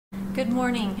Good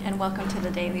morning and welcome to the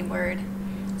Daily Word.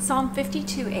 Psalm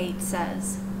 52:8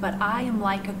 says, "But I am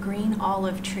like a green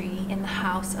olive tree in the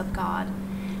house of God.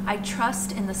 I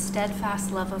trust in the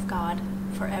steadfast love of God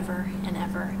forever and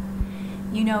ever."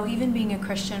 You know, even being a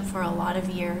Christian for a lot of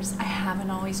years, I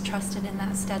haven't always trusted in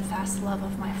that steadfast love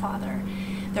of my Father.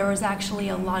 There was actually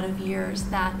a lot of years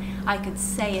that I could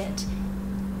say it.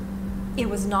 It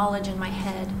was knowledge in my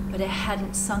head, but it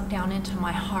hadn't sunk down into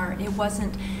my heart. It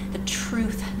wasn't the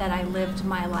truth that I lived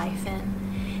my life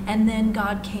in. And then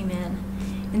God came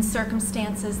in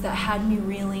circumstances that had me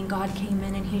reeling. God came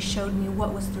in and He showed me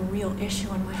what was the real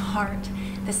issue in my heart.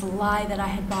 This lie that I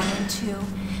had bought into,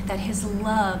 that His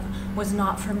love was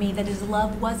not for me, that His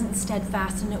love wasn't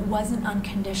steadfast and it wasn't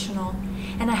unconditional.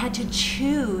 And I had to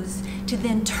choose to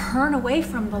then turn away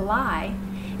from the lie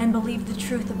and believe the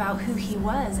truth about who He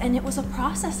was. And it was a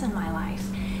process in my life.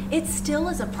 It still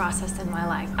is a process in my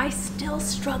life. I still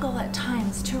struggle at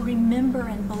times to remember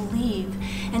and believe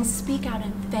and speak out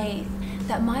in faith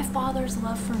that my Father's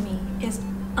love for me is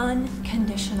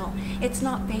unconditional. It's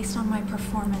not based on my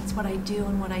performance, what I do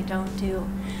and what I don't do.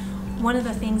 One of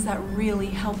the things that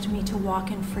really helped me to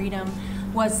walk in freedom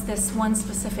was this one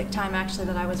specific time actually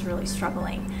that I was really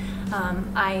struggling.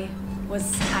 I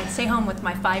stay home with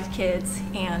my 5 kids,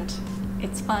 and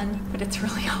it's fun, but it's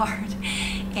really hard.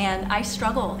 And I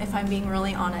struggle, if I'm being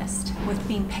really honest, with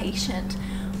being patient,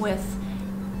 with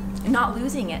not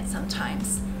losing it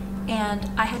sometimes. And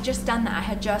I had just done that. I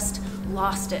had just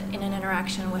lost it in an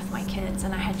interaction with my kids,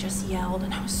 and I had just yelled,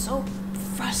 and I was so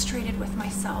frustrated with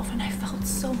myself, and I felt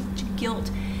so much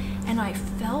guilt, and I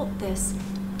felt this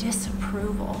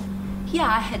disapproval. Yeah,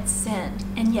 I had sinned,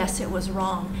 and yes, it was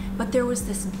wrong, but there was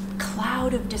this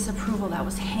cloud of disapproval that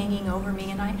was hanging over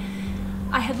me, and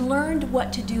I had learned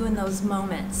what to do in those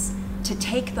moments, to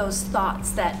take those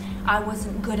thoughts that I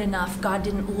wasn't good enough, God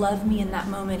didn't love me in that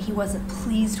moment, He wasn't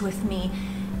pleased with me,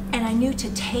 and I knew to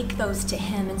take those to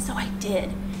Him, and so I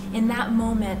did. In that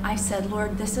moment, I said,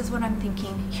 Lord, this is what I'm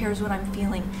thinking, here's what I'm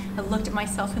feeling. I looked at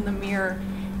myself in the mirror,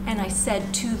 and I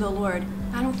said to the Lord,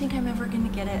 I don't think I'm ever going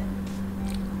to get it.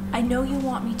 I know You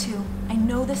want me to. I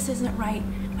know this isn't right,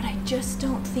 but I just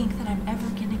don't think that I'm ever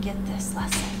going to get this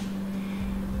lesson.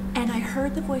 And I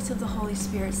heard the voice of the Holy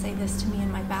Spirit say this to me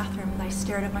in my bathroom as I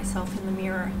stared at myself in the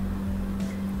mirror.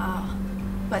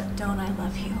 But don't I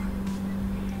love you?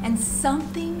 And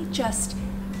something just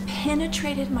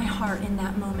penetrated my heart in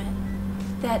that moment,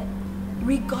 that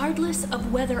regardless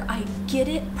of whether I get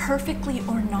it perfectly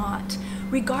or not,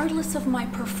 regardless of my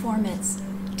performance,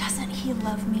 doesn't He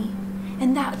love me?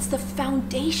 And that's the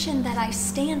foundation that I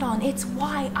stand on. It's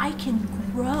why I can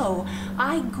grow.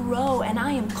 I grow and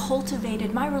I am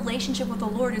cultivated. My relationship with the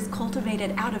Lord is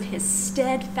cultivated out of His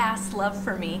steadfast love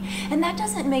for me. And that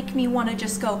doesn't make me want to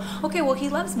just go, okay, well, He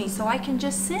loves me, so I can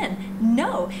just sin.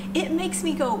 No, it makes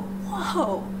me go,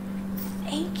 whoa,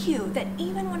 thank You that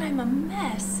even when I'm a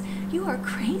mess, You are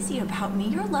crazy about me.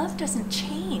 Your love doesn't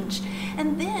change.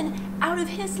 And then out of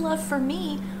His love for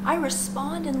me, I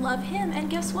respond and love Him. And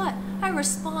guess what? I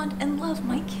respond and love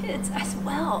my kids as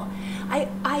well.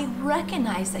 I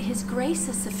recognize that His grace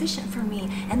is sufficient for me.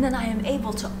 And then I am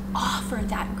able to offer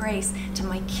that grace to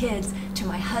my kids, to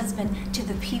my husband, to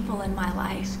the people in my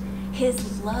life.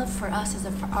 His love for us is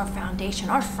our foundation,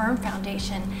 our firm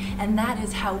foundation, and that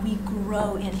is how we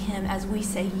grow in Him as we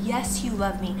say, yes, You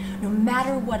love me. No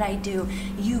matter what I do,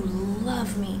 You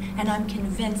love me, and I'm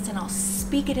convinced, and I'll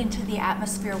speak it into the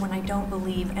atmosphere when I don't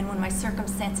believe, and when my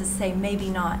circumstances say maybe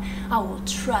not, I will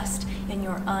trust in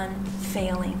Your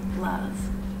unfailing love.